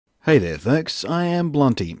Hey there folks, I am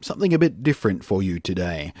Blunty, something a bit different for you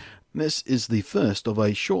today. This is the first of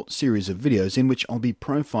a short series of videos in which I'll be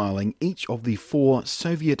profiling each of the 4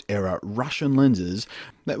 Soviet-era Russian lenses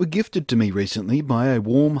that were gifted to me recently by a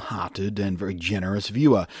warm-hearted and very generous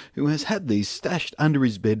viewer who has had these stashed under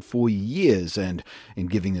his bed for years and, in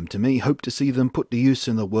giving them to me, hope to see them put to use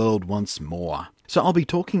in the world once more. So I'll be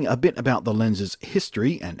talking a bit about the lens's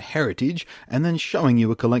history and heritage, and then showing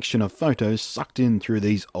you a collection of photos sucked in through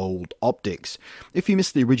these old optics. If you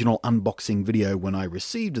missed the original unboxing video when I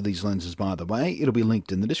received these lenses, by the way, it'll be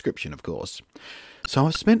linked in the description, of course. So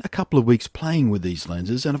I've spent a couple of weeks playing with these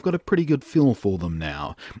lenses and I've got a pretty good feel for them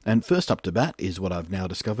now. And first up to bat is what I've now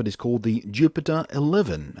discovered is called the Jupiter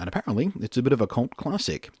 11, and apparently it's a bit of a cult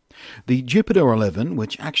classic. The Jupiter 11,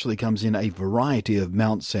 which actually comes in a variety of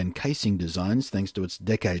mounts and casing designs thanks to its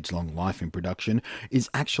decades-long life in production, is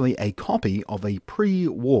actually a copy of a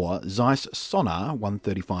pre-war Zeiss Sonar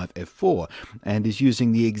 135 f4 and is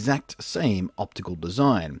using the exact same optical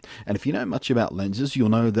design. And if you know much about lenses, you'll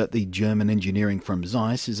know that the German engineering from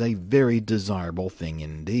Zeiss is a very desirable thing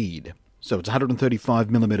indeed. So it's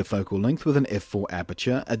 135mm focal length with an f4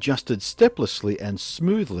 aperture, adjusted steplessly and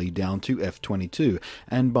smoothly down to f22,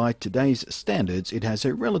 and by today's standards it has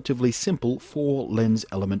a relatively simple 4-lens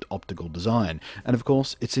element optical design, and of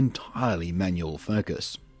course it's entirely manual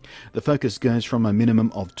focus. The focus goes from a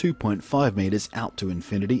minimum of 2.5 meters out to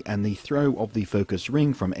infinity, and the throw of the focus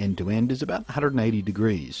ring from end to end is about 180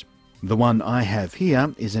 degrees. The one I have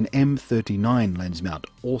here is an M39 lens mount,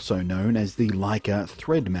 also known as the Leica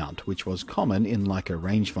thread mount, which was common in Leica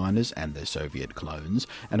rangefinders and their Soviet clones,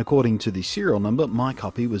 and according to the serial number, my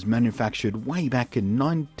copy was manufactured way back in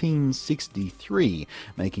 1963,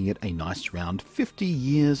 making it a nice round 50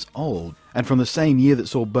 years old. And from the same year that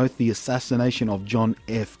saw both the assassination of John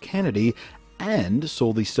F. Kennedy and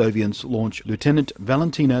saw the Soviets launch Lieutenant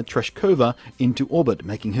Valentina Tereshkova into orbit,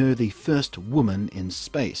 making her the first woman in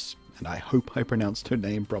space. And I hope I pronounced her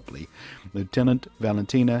name properly. Lieutenant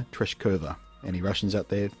Valentina Tereshkova. Any Russians out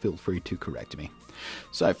there, feel free to correct me.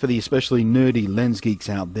 So for the especially nerdy lens geeks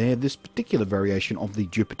out there, this particular variation of the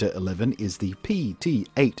Jupiter 11 is the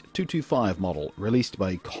PT8225 model, released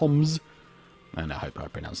by Coms, and I hope I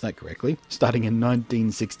pronounced that correctly, starting in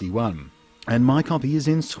 1961. And my copy is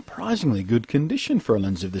in surprisingly good condition for a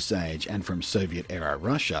lens of this age and from Soviet-era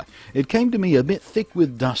Russia. It came to me a bit thick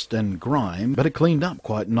with dust and grime, but it cleaned up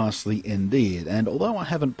quite nicely indeed, and although I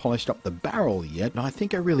haven't polished up the barrel yet, I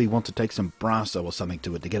think I really want to take some Brasso or something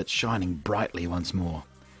to it to get it shining brightly once more.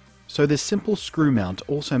 So this simple screw mount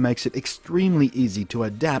also makes it extremely easy to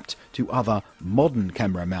adapt to other modern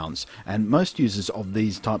camera mounts, and most users of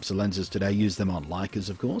these types of lenses today use them on Leicas,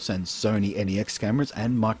 of course, and Sony NEX cameras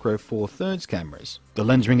and Micro Four Thirds cameras. The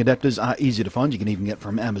lens ring adapters are easy to find, you can even get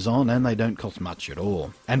from Amazon, and they don't cost much at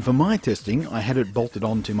all. And for my testing, I had it bolted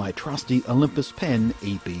onto my trusty Olympus Pen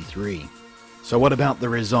EP3. So what about the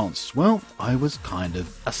results? Well, I was kind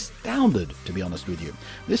of astounded, to be honest with you.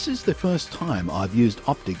 This is the first time I've used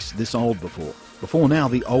optics this old before. Before now,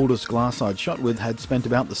 the oldest glass I'd shot with had spent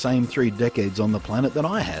about the same 3 decades on the planet that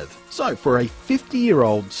I have. So for a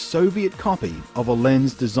 50-year-old Soviet copy of a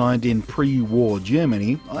lens designed in pre-war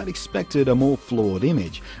Germany, I'd expected a more flawed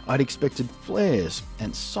image. I'd expected flares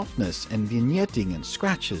and softness and vignetting and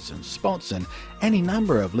scratches and spots and any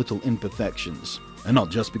number of little imperfections. And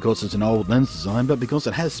not just because it's an old lens design, but because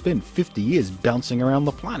it has spent 50 years bouncing around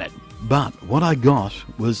the planet. But what I got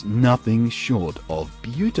was nothing short of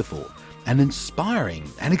beautiful and inspiring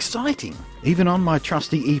and exciting. Even on my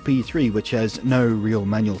trusty EP3, which has no real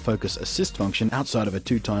manual focus assist function outside of a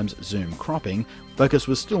 2x zoom cropping, focus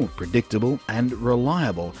was still predictable and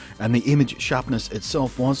reliable, and the image sharpness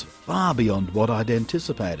itself was far beyond what I'd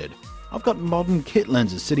anticipated. I've got modern kit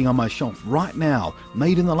lenses sitting on my shelf right now,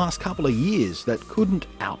 made in the last couple of years, that couldn't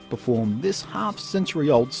outperform this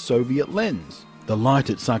half-century-old Soviet lens. The light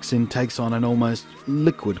it sucks in takes on an almost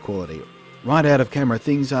liquid quality. Right out of camera,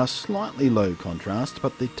 things are slightly low contrast,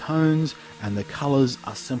 but the tones and the colours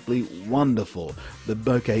are simply wonderful. The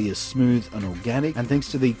bokeh is smooth and organic, and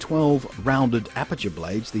thanks to the 12 rounded aperture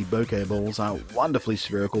blades, the bokeh balls are wonderfully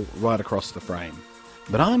spherical right across the frame.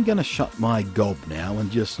 But I'm going to shut my gob now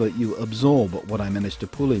and just let you absorb what I managed to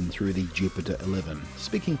pull in through the Jupiter 11.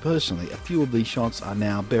 Speaking personally, a few of these shots are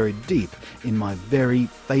now buried deep in my very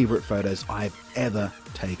favourite photos I've ever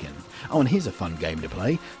taken. Oh, and here's a fun game to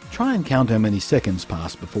play. Try and count how many seconds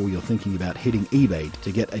pass before you're thinking about hitting eBay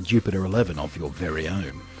to get a Jupiter 11 of your very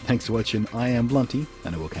own. Thanks for watching, I am Blunty,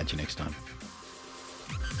 and I will catch you next time.